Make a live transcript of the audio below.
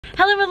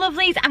Hello my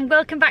lovelies and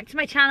welcome back to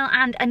my channel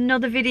and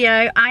another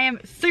video. I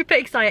am super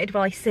excited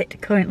while I sit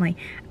currently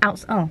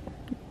outside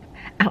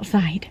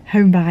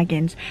Home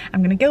Bargains.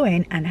 I'm gonna go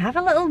in and have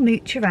a little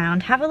mooch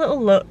around, have a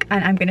little look,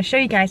 and I'm gonna show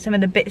you guys some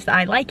of the bits that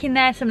I like in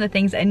there, some of the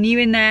things that are new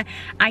in there.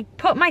 I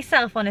put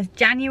myself on a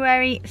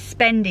January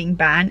spending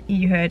ban.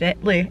 You heard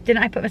it. Lou,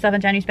 didn't I put myself on a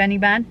January spending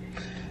ban?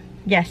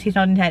 Yes, he's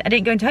nodding his head. I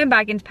didn't go into Home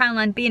Bargains,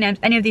 Poundland, B&M's,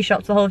 any of these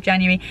shops the whole of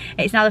January.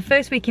 It's now the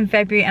first week in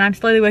February and I'm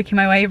slowly working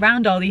my way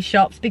around all these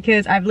shops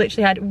because I've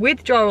literally had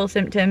withdrawal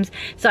symptoms.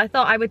 So I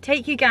thought I would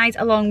take you guys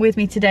along with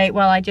me today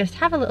while I just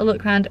have a little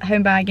look around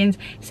Home Bargains,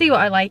 see what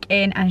I like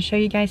in and show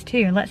you guys too.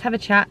 And let's have a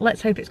chat.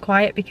 Let's hope it's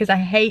quiet because I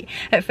hate,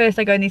 at first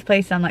I go in these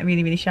places, I'm like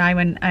really shy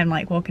when I'm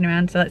like walking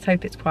around. So let's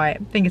hope it's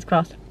quiet. Fingers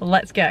crossed. Well,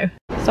 let's go.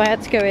 So I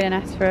had to go in and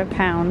ask for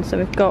 £1, so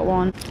we've got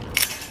one.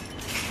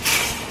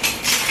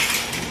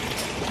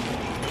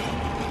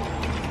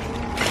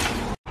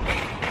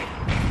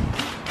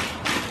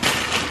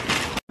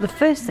 The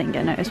first thing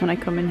I noticed when I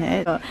come in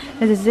here,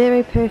 there's a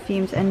zero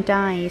perfumes and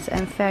dyes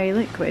and fairy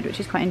liquid, which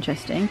is quite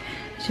interesting.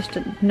 It's just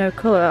no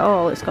colour at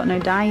all, it's got no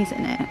dyes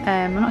in it.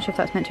 I'm not sure if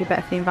that's meant to be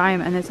better for the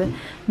environment. And there's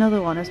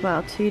another one as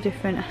well, two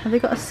different, have they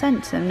got a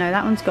scent to them? No,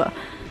 that one's got,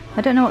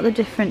 I don't know what the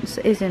difference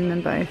is in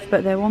them both,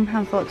 but they're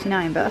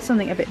 £1.49, but that's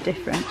something a bit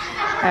different.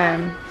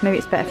 Maybe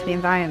it's better for the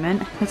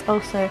environment. There's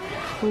also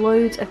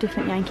loads of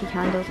different Yankee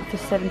candles for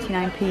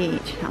 79p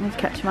each. That one's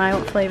catching my eye.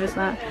 What flavour is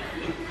that?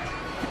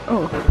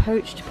 Oh,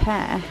 poached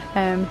pear.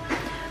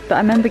 But I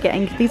remember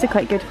getting, these are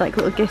quite good for like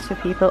little gifts for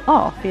people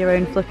or for your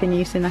own flipping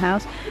use in the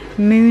house.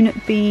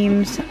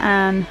 Moonbeams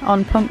and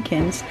on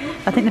pumpkins.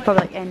 I think they're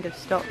probably like end of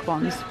stock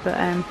ones, but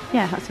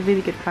yeah, that's a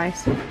really good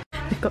price.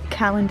 We've got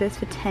calendars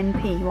for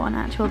 10p, what an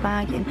actual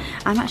bargain.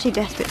 I'm actually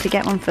desperate to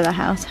get one for the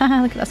house.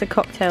 Haha, look, that's a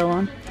cocktail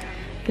one.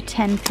 For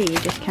 10p, you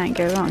just can't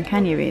go wrong,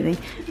 can you really?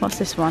 What's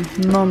this one?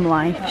 Mum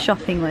Life,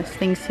 shopping list,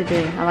 things to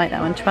do. I like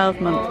that one,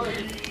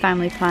 12-month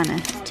family planner,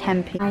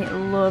 10p. I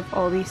love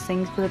all these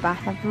things for the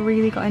bath. I've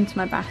really got into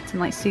my baths and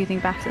like soothing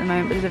baths at the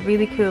moment, but there's a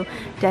really cool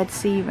Dead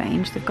Sea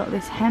range. They've got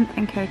this hemp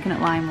and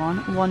coconut lime one,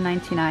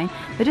 $1.99.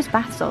 They're just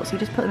bath salts, so you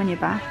just put them in your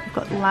bath. They've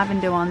got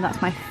lavender one,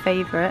 that's my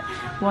favourite,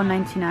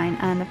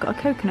 $1.99, and they've got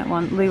a coconut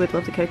one. Lou would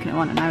love the coconut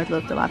one and I would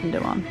love the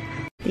lavender one.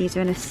 These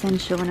are an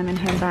essential when I'm in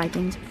Home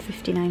Bargains,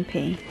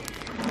 59p.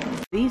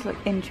 These look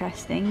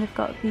interesting. They've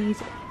got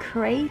these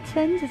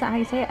Craytons, is that how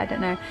you say it? I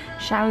don't know.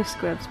 Shower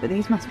scrubs, but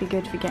these must be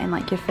good for getting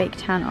like your fake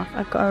tan off.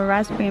 I've got a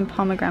raspberry and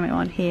pomegranate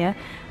one here,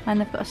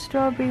 and they've got a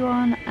strawberry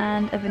one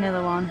and a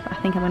vanilla one, but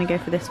I think I'm going to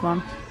go for this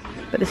one.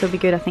 But this will be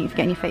good, I think, for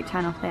getting your fake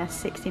tan off. They are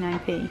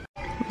 69p.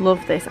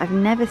 Love this. I've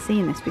never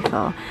seen this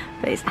before,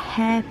 but it's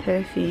hair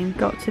perfume.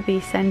 Got to be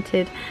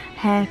scented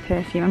hair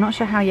perfume. I'm not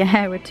sure how your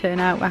hair would turn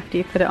out after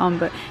you put it on,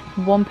 but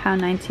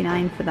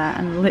 £1.99 for that,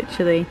 and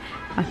literally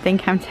I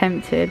think I'm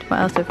tempted.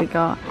 What else have we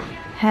got?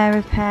 Hair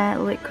repair,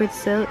 liquid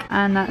silk,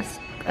 and that's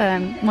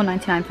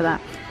 $1.99 for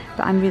that.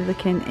 But I'm really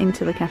looking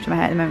after my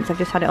hair at the moment, so I've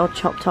just had it all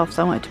chopped off,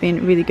 so I want it to be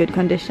in really good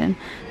condition.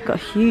 I've got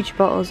huge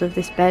bottles of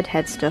this bed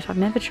head stuff. I've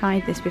never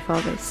tried this before,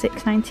 but it's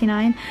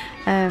 $6.99.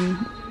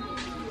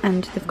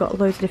 And they've got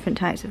loads of different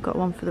types. They've got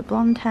one for the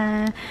blonde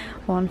hair,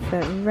 one for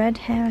red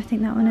hair, I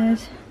think that one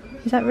is.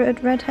 Is that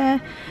red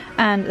hair?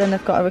 And then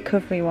they've got a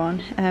recovery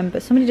one.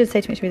 But somebody did say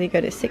to me it's really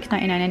good. It's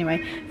 $6.99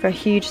 anyway for a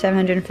huge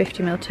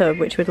 750ml tub,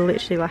 which would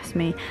literally last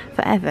me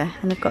forever.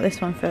 And they've got this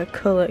one for a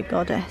colour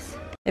goddess.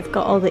 They've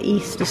got all the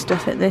Easter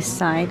stuff at this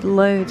side,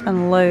 loads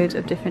and loads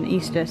of different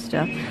Easter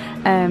stuff.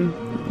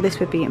 This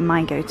would be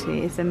my go-to,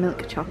 is the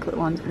milk chocolate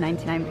ones for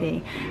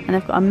 99p. And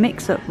they've got a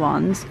mix-up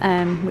ones,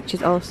 which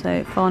is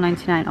also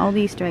 $4.99. All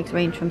the Easter eggs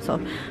range from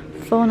sort of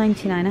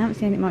 $4.99. I haven't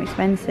seen anything more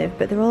expensive,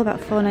 but they're all about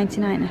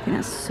 $4.99. I think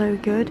that's so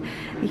good.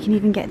 You can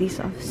even get these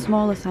sort of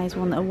smaller size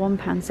one that are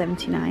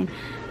 £1.79.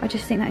 I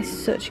just think that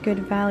is such good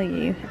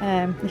value.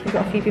 If you've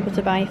got a few people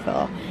to buy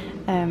for,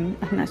 I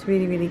think that's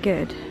really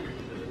good.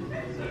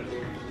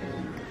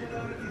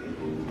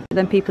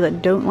 Then people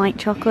that don't like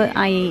chocolate,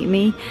 i.e.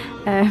 me,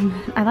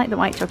 I like the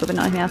white chocolate but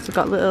not anything else. They've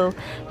got little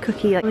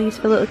cookie like these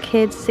for little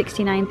kids,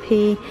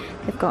 69p.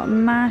 They've got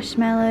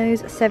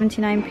marshmallows,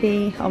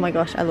 79p. Oh my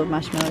gosh, I love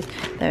marshmallows,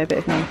 they're a bit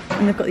of me.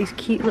 And they've got these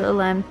cute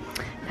little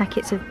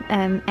packets of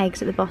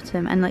eggs at the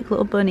bottom and like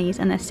little bunnies,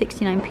 and they're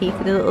 69p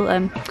for the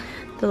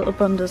little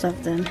bundles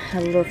of them. I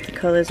love the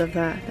colours of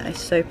that, that is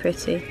so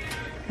pretty.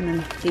 And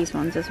then these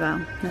ones as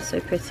well, they're so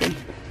pretty.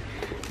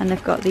 And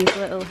they've got these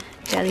little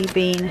jelly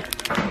bean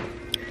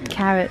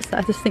carrots that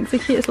I just think is the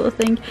cutest little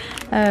thing.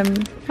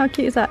 How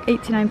cute is that?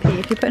 89p.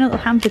 If you're putting a little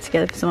hamper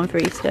together for someone for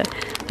Easter,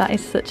 that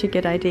is such a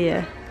good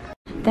idea.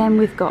 Then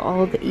we've got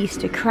all the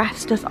Easter craft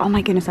stuff. Oh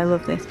my goodness, I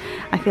love this.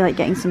 I feel like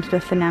getting some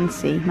stuff for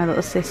Nancy, my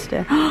little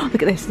sister. Oh,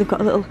 look at this, they've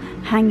got a little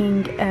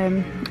hanging,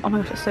 oh my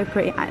gosh, it's so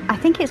pretty. I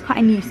think it's quite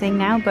a new thing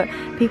now, but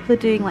people are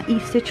doing like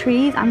Easter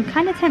trees. I'm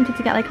kind of tempted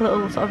to get like a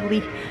little sort of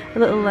leaf, a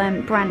little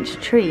branch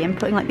tree and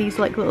putting like these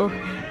like little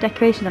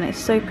decorations on it. It's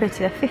so pretty.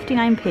 They're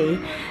 59p.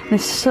 And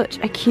there's such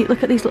a cute,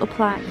 look at these little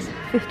plaques.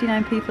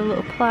 59p for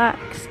little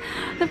plaques.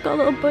 They've got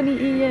little bunny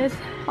ears.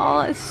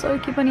 Oh, it's so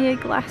cute. Bunny ear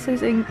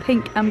glasses in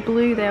pink and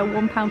blue. They are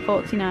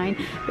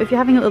 £1.49. But if you're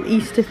having a little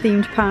Easter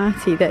themed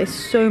party, there is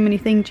so many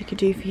things you could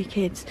do for your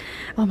kids.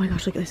 Oh my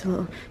gosh, look at this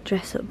little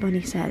dress up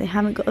bunny set. They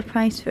haven't got a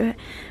price for it,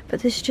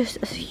 but there's just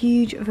a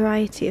huge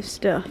variety of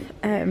stuff.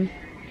 And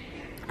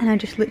I'm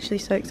just literally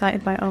so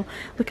excited by it all.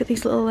 Look at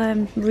these little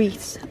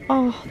wreaths.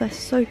 Oh, they're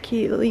so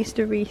cute, little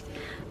Easter wreath.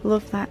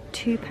 Love that.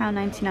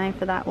 £2.99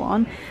 for that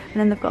one. And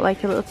then they've got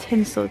like a little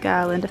tinsel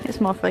garland. I think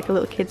it's more for like a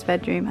little kid's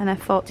bedroom. And they're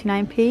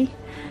 49p.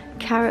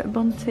 Carrot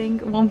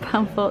bunting,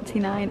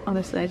 £1.49.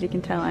 Honestly, as you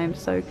can tell, I am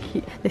so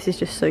cute. This is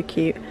just so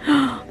cute.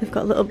 They've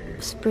got little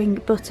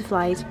spring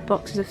butterflies,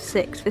 boxes of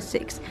 6 for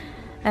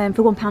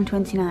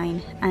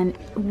 £1.29. And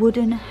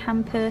wooden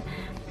hamper.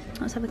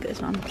 Let's have a look at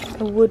this one.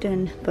 A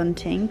wooden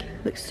bunting.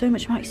 Looks so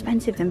much more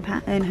expensive than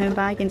Home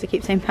Bargains. I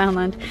keep saying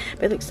Poundland,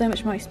 but it looks so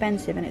much more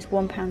expensive, and it's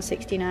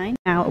 £1.69.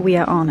 Now we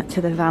are on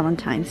to the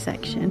Valentine's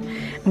section,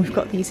 and we've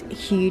got these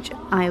huge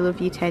I Love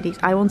You teddies.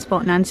 I once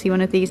bought Nancy one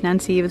of these.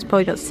 Nancy was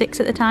probably got 6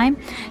 at the time.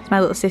 It's my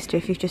little sister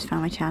if you've just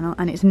found my channel,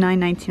 and it's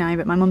 £9.99,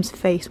 but my mum's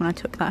face when I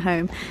took that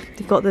home.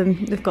 They've got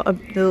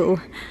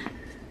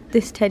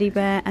this teddy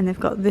bear, and they've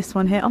got this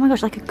one here. Oh my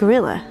gosh, like a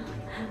gorilla.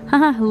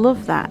 Haha,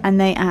 love that.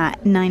 And they are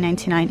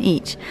 £9.99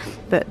 each,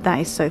 but that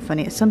is so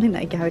funny. It's something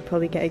that I would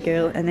probably get a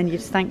girl, and then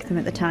you'd thank them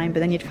at the time,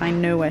 but then you'd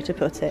find nowhere to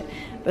put it.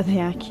 But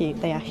they are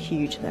cute. They are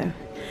huge though.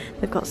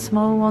 They've got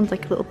small ones,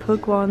 like little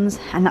pug ones,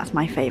 and that's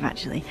my fave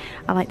actually.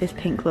 I like this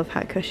pink love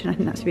heart cushion. I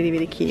think that's really,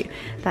 really cute.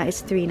 That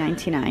is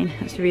 £3.99.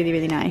 That's really,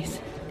 really nice.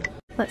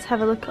 Let's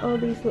have a look at all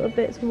these little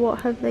bits.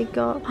 What have they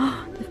got?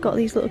 Oh, they've got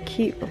these little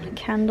cute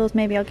candles.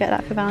 Maybe I'll get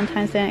that for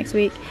Valentine's Day next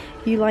week.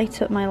 You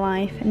Light Up My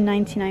Life,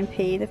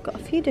 99p. They've got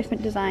a few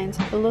different designs.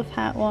 The love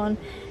heart one,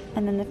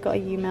 and then they've got a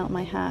You Melt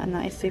My Heart, and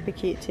that is super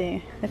cute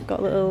too. They've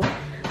got little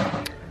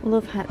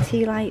love heart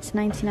tea lights,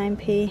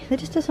 99p. They're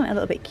just something a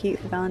little bit cute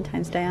for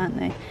Valentine's Day, aren't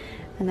they?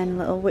 And then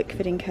little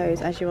Wickford &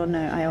 Co.'s. As you all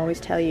know, I always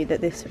tell you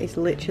that this is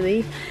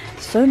literally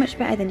so much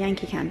better than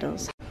Yankee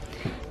Candles.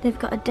 They've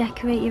got a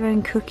decorate your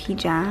own cookie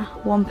jar,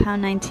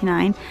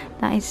 £1.99.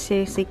 That is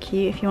seriously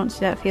cute if you want to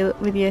do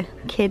that with your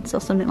kids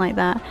or something like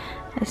that.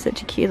 It's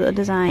such a cute little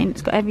design.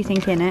 It's got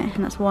everything in it,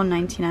 and that's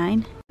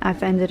 £1.99.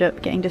 I've ended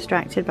up getting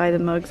distracted by the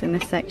mugs in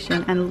this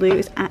section, and Lou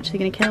is actually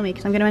going to kill me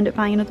because I'm going to end up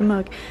buying another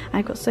mug.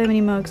 I've got so many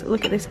mugs.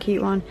 Look at this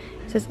cute one.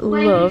 It says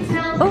love.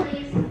 Oh!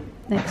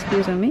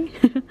 Excuse me.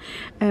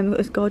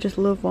 This gorgeous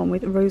love one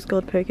with rose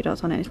gold polka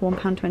dots on it. It's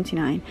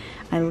 £1.29.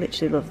 I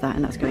literally love that,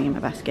 and that's going in my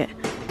basket.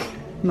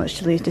 Much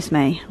to Lou's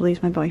dismay.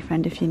 Lou's my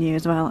boyfriend, if you knew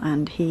as well,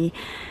 and he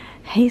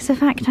hates the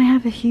fact I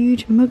have a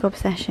huge mug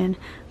obsession.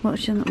 What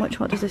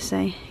does this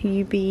say?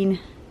 You been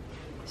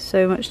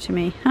so much to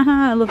me.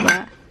 Haha, I love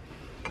that.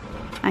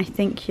 I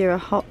think you're a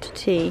hot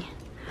tea.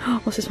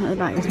 What's this one at the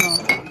back as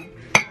well?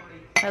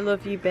 I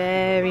love you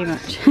very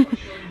much.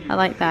 I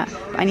like that.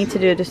 But I need to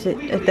do a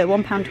decision. They're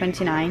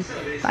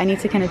 £1.29, but I need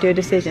to kind of do a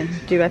decision.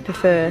 Do I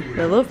prefer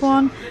the love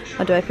one,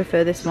 or do I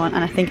prefer this one?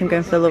 And I think I'm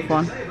going for the love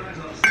one.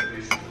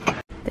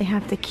 They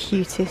have the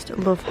cutest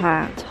love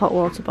heart hot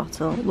water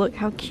bottle. Look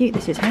how cute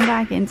this is. Home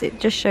Bargains, it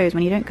just shows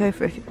when you don't go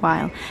for a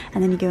while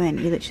and then you go in,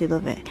 you literally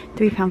love it.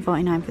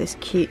 £3.49 for this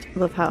cute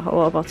love heart hot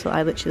water bottle.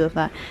 I literally love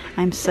that.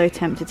 I'm so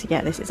tempted to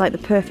get this. It's like the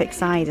perfect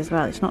size as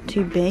well. It's not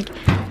too big.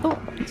 Oh,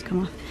 it's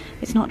come off.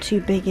 It's not too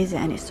big, is it?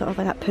 And it's sort of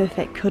like that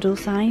perfect cuddle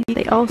size.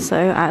 They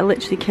also are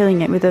literally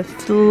killing it with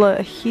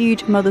a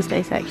huge Mother's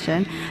Day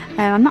section.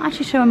 I'm not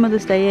actually sure when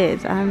Mother's Day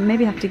is.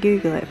 Maybe I have to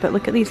Google it. But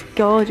look at these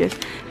gorgeous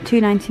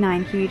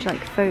 £2.99 huge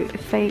like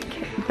fake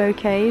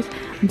bouquets.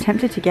 I'm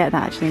tempted to get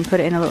that actually and put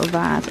it in a little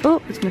vase.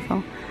 Oh, it's gonna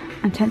fall.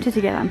 I'm tempted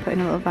to get that and put it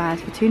in a little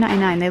vase for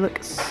 £2.99. They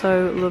look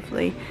so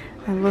lovely.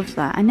 I love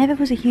that. I never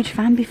was a huge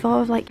fan before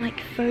of like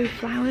faux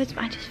flowers,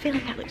 but I just feel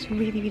like that looks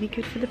really, really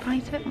good for the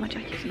price of it. Oh, my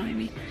jacket's annoying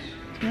me.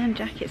 It's one of them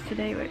jackets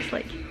today where it's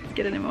like, it's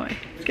getting in my way.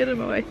 It's getting in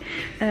my way.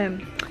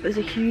 But there's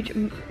a huge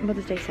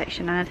Mother's Day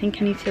section, and I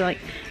think I need to like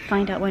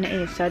find out when it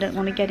is, so I don't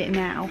want to get it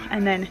now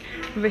and then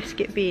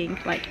risk it being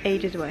like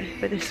ages away.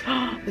 But there's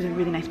a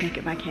really nice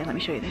makeup bag here. Let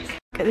me show you this.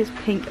 Look at this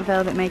pink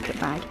velvet makeup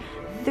bag.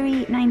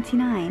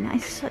 £3.99. That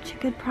is such a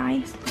good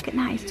price. Look at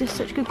that, it's just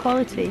such good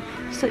quality.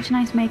 Such a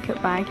nice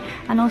makeup bag,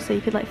 and also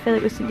you could like fill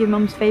it with your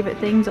mum's favourite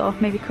things or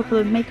maybe a couple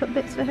of makeup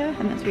bits for her,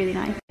 and that's really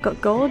nice.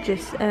 Got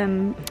gorgeous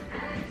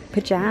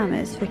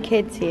pyjamas for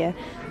kids here.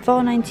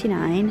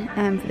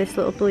 £4.99 for this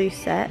little blue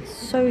set,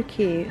 so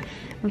cute.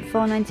 And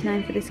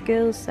 £4.99 for this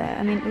girls set.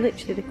 I mean,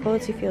 literally the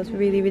quality feels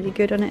really, really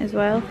good on it as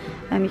well.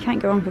 You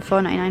can't go wrong for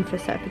 £4.99 for a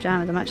set of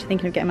pyjamas. I'm actually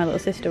thinking of getting my little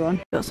sister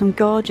one. Got some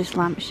gorgeous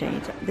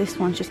lampshades. This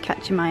one's just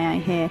catching my eye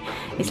here.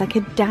 It's like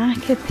a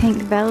darker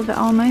pink velvet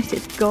almost.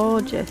 It's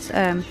gorgeous.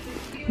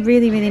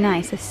 Really, really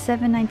nice. They're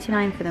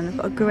 £7.99 for them. They've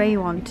got a grey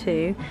one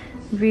too.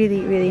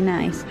 Really, really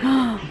nice.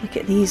 Look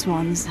at these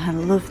ones. I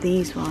love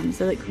these ones.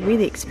 They look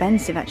really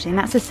expensive actually, and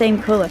that's the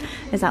same colour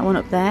as that one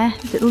up there.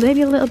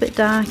 Maybe a little bit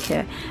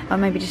darker, or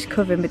maybe just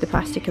covering with the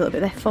plastic a little bit.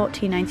 They're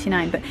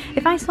 £14.99, but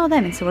if I saw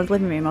them in someone's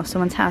living room or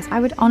someone's house, I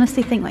would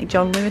honestly think like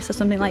John Lewis or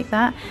something like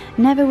that.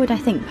 Never would I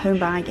think Home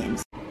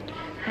Bargains.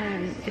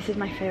 This is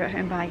my favourite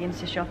home bargains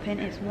to shop in.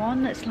 It's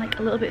one that's like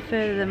a little bit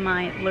further than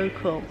my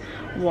local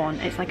one.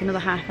 It's like another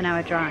half an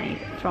hour drive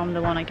from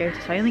the one I go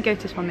to. So I only go to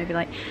this one maybe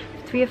like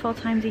 3 or 4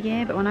 times a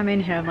year, but when I'm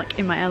in here I'm like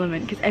in my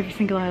element because every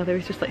single aisle there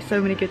is just like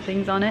so many good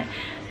things on it.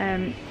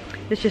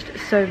 There's just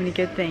so many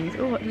good things.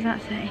 Oh, what does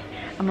that say?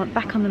 I'm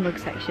back on the mug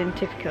section,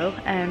 typical,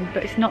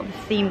 but it's not the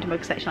themed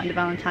mug section like the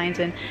Valentine's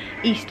and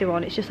Easter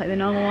one, it's just like the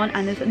normal one,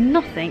 and there's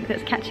nothing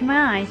that's catching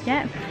my eye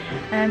yet.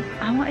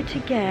 I wanted to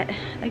get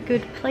a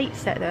good plate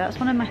set though. That's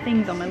one of my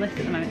things on my list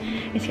at the moment,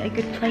 is to get a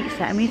good plate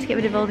set, and we need to get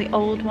rid of all the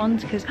old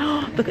ones because,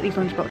 oh, look at these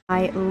lunchboxes.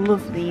 I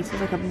love these.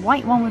 There's like a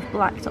white one with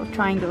black sort of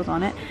triangles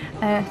on it,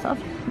 sort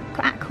of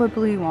aqua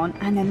blue one,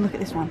 and then look at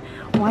this one,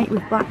 white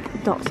with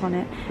black dots on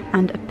it,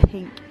 and a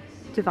pink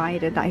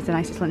divider. That is the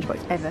nicest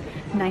lunchbox ever.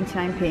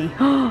 99p.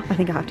 Oh, I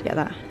think I have to get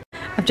that.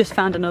 I've just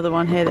found another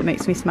one here that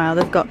makes me smile.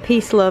 They've got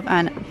peace, love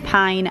and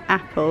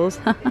pineapples.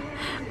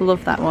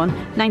 Love that one.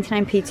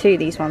 99p too,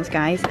 these ones,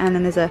 guys. And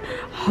then there's a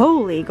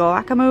holy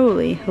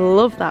guacamole.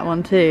 Love that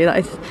one too.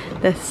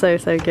 They're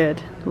so good.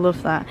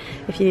 Love that.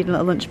 If you need a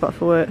little lunchbox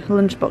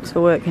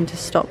for work and to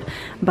stop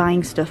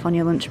buying stuff on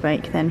your lunch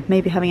break, then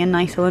maybe having a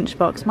nicer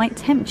lunchbox might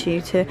tempt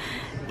you to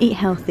eat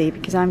healthy,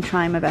 because I'm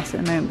trying my best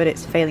at the moment but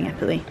it's failing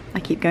epically. I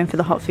keep going for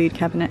the hot food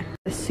cabinet.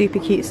 A super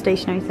cute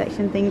stationery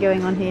section thing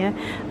going on here.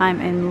 I'm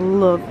in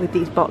love with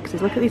these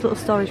boxes. Look at these little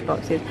storage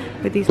boxes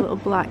with these little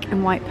black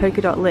and white polka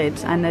dot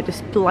lids, and they're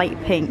just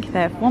light pink.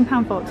 They're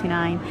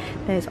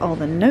 £1.49. There's all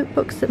the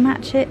notebooks that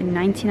match it,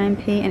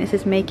 99p, and it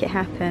says make it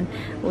happen.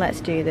 Let's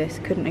do this.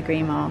 Couldn't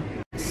agree more.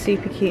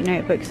 Super cute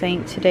notebook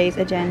saying today's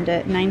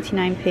agenda,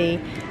 99p.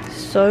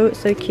 So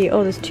cute.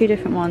 Oh, there's 2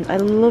 different ones. I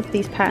love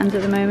these patterns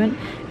at the moment.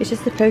 It's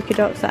just the polka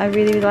dots that I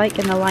really like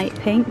in the light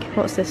pink.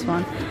 What's this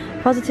one?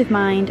 Positive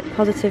mind,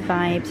 positive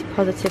vibes,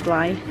 positive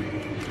life.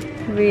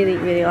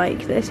 Really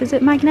like this. Is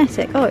it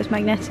magnetic? Oh, it's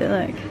magnetic,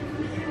 look.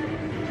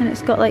 And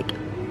it's got like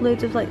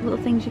loads of like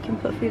little things you can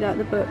put throughout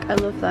the book. I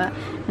love that.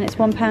 And it's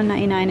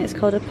 £1.99. It's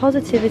called a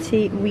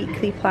Positivity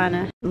Weekly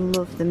Planner.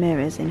 Love the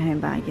mirrors in home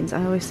bargains.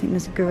 I always think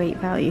there's a great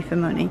value for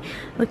money.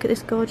 Look at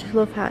this gorgeous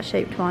love heart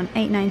shaped one,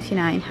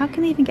 £8.99. How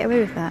can they even get away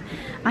with that?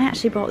 I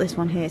actually bought this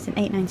one here. It's an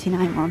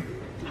 £8.99 one.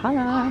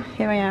 Hello,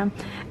 here I am.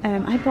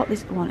 I bought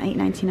this one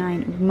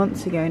 £8.99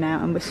 months ago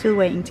now, and we're still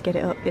waiting to get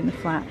it up in the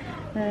flat.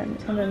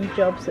 It's one of them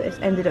jobs that has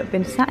ended up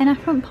being sat in our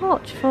front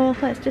porch for,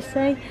 let's just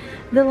say,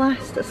 the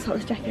last, let's sort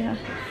this jacket out.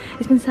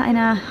 It's been sat in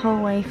our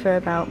hallway for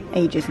about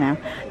ages now.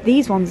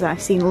 These ones that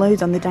I've seen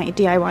loads on the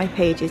DIY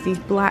pages, these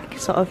black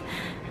sort of,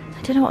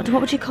 I don't know,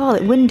 what would you call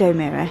it, window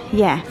mirror?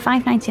 Yeah,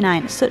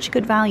 £5.99, such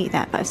good value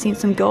there, but I've seen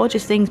some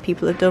gorgeous things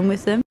people have done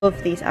with them.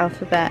 Love these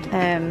alphabet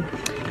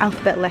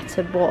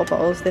letter water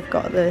bottles. They've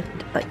got the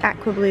like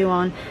aqua blue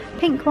one,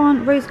 pink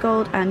one, rose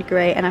gold and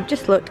grey, and I've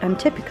just looked and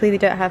typically they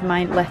don't have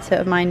my letter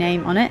of my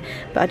name on it,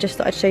 but I just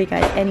thought I'd show you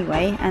guys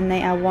anyway, and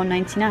they are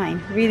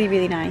 £1.99.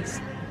 Really nice.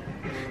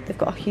 They've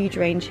got a huge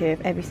range here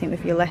of everything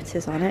with your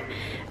letters on it.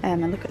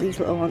 And look at these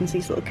little ones,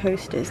 these little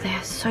coasters. They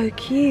are so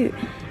cute.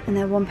 And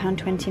they're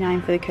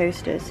 £1.29 for the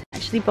coasters. I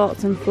actually bought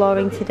some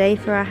flooring today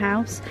for our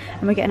house,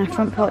 and we're getting our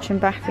front porch and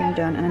bathroom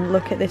done. And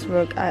look at this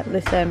rug,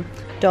 this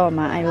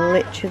doormat. I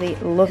literally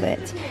love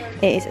it.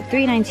 It is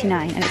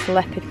 £3.99 and it's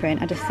leopard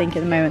print. I just think at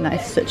the moment that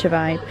is such a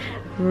vibe.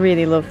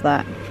 Really love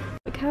that.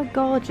 Look how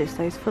gorgeous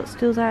those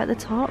footstools are at the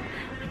top.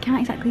 I can't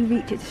exactly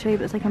reach it to show you,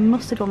 but it's like a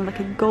mustard one with like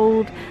a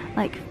gold,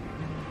 like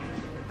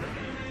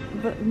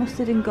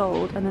mustard and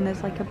gold, and then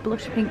there's like a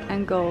blush pink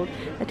and gold.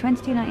 They're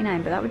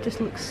 £22.99, but that would just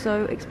look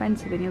so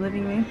expensive in your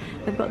living room.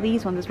 They've got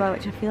these ones as well,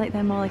 which I feel like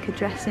they're more like a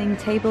dressing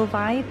table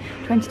vibe.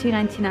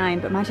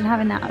 £22.99, but imagine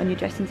having that on your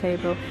dressing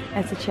table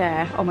as a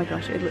chair. Oh my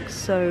gosh, it would look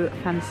so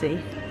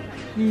fancy.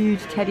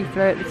 Huge teddy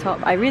throw at the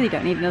top. I really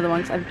don't need another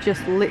one because I've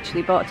just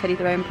literally bought a teddy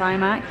throw in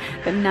Primark,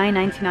 but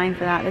 £9.99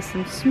 for that. There's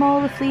some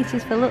smaller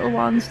fleeces for little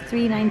ones,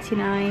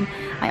 £3.99.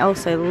 I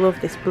also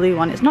love this blue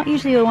one. It's not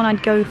usually the one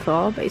I'd go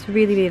for, but it's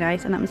really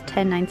nice, and that was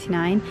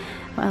 £10.99.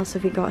 What else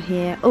have we got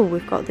here? Oh,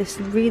 we've got this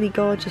really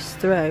gorgeous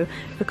throw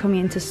for coming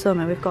into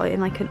summer. We've got it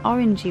in like an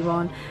orangey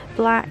one,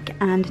 black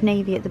and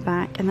navy at the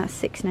back, and that's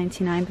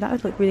 £6.99, but that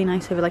would look really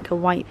nice over like a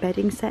white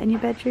bedding set in your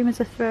bedroom as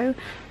a throw.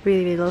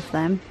 Really love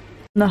them.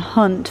 The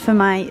hunt for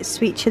my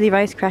sweet chili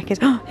rice crackers.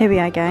 Oh, here we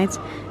are, guys.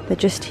 They're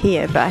just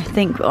here, but I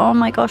think, oh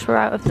my gosh, we're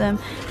out of them.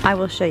 I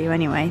will show you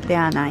anyway. They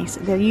are nice.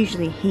 They're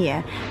usually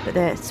here, but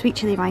the sweet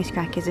chili rice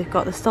crackers, they've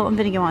got the salt and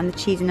vinegar one, the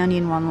cheese and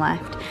onion one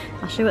left.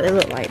 I'll show you what they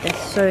look like. They're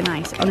so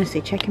nice.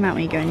 Honestly, check them out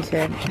when you go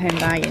into home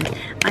bargains.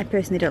 I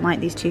personally don't like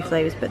these 2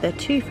 flavours, but they're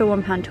 2 for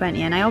 £1.20,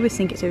 and I always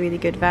think it's a really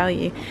good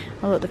value.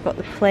 Oh look, they've got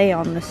the play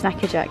on, the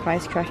Snacker Jack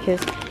rice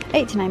crackers.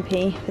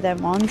 89p for them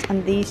ones,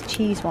 and these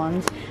cheese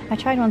ones, I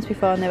tried ones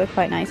before and they were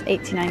quite nice,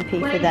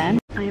 89p for them.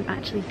 I am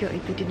actually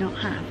gutted they did not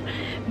have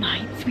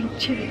my sweet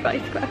chili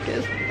rice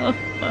crackers.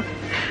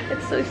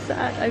 It's so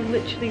sad. I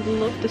literally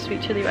love the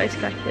sweet chili rice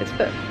crackers,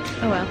 but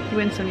oh well, you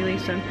win some, you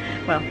lose some.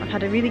 Well, I've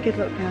had a really good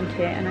look around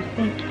here, and I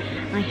think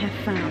I have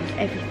found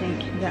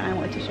everything that I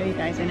wanted to show you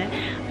guys in it.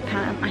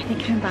 I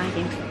think home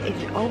bagging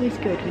is always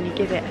good when you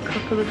give it a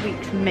couple of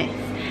weeks miss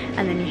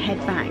and then you head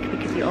back,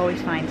 because you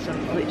always find some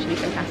literally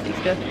fantastic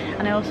stuff.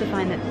 And I also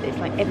find that it's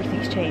like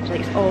everything's changed,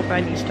 like it's all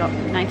brand new stock.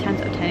 9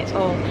 times out of 10 it's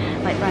all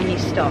like brand new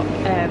stock.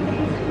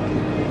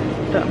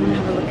 But I'm gonna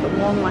have a look at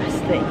one last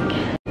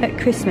thing. At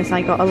Christmas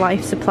I got a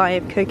life supply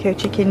of cocoa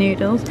chicken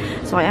noodles,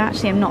 so I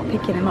actually am not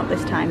picking them up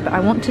this time, but I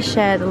want to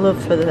share the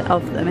love for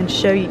of them and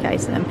show you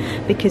guys them,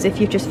 because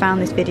if you've just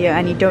found this video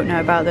and you don't know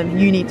about them,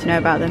 you need to know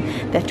about them.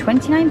 They're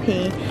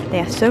 29p, they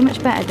are so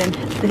much better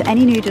than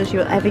any noodles you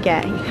will ever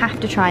get. You have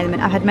to try them,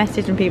 and I've had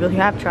messages from people who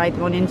have tried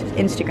them on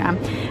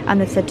Instagram, and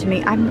they've said to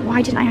me,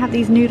 why didn't I have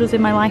these noodles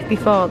in my life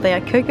before? They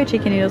are cocoa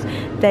chicken noodles,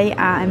 they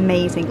are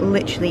amazing,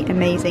 literally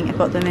amazing. I've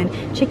got them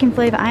in chicken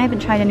flavour. I haven't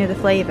tried any other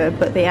flavour,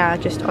 but they are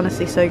just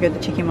honestly so good. The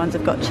chicken ones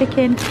have got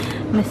chicken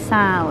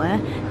masala,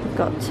 they've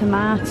got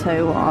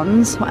tomato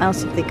ones. What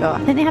else have they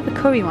got? I think they have a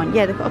curry one.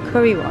 Yeah, they've got a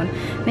curry one.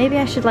 Maybe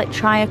I should like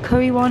try a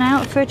curry one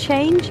out for a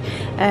change.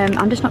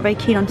 I'm just not very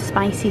keen on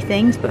spicy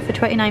things, but for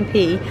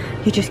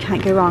 29p you just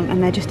can't go wrong,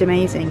 and they're just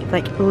amazing.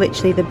 Like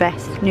literally the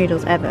best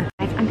noodles ever.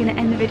 I'm going to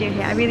end the video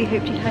here. I really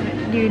hope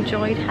you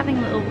enjoyed having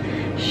a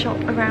little shop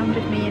around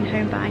with me in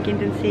home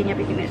bagging and seeing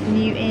everything that's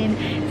new in,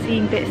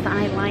 seeing bits that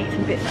I liked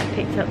and bits that I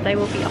picked up. There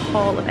will be a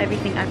haul of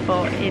everything I've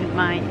bought in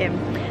my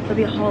there'll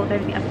be a haul of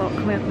everything I've bought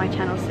coming up on my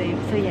channel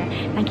soon. So yeah,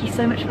 thank you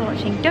so much for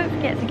watching. Don't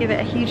forget to give it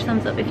a huge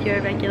thumbs up if you're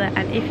a regular,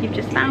 and if you've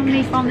just found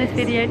me from this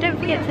video, don't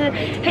forget to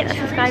hit that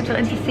subscribe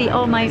button to see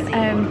all my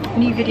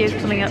new videos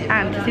coming up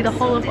and to see the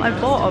whole of what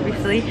I've bought,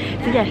 obviously.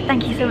 So yeah,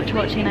 thank you so much for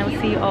watching, and I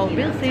will see you all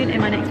real soon in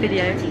my next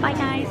video. Bye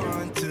guys.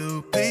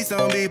 Please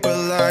don't be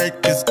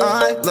polite, cause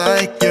I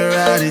like your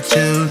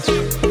attitude.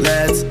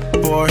 Let's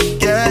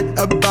forget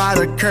about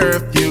a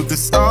curfew,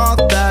 cause all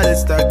that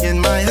is stuck in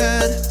my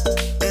head.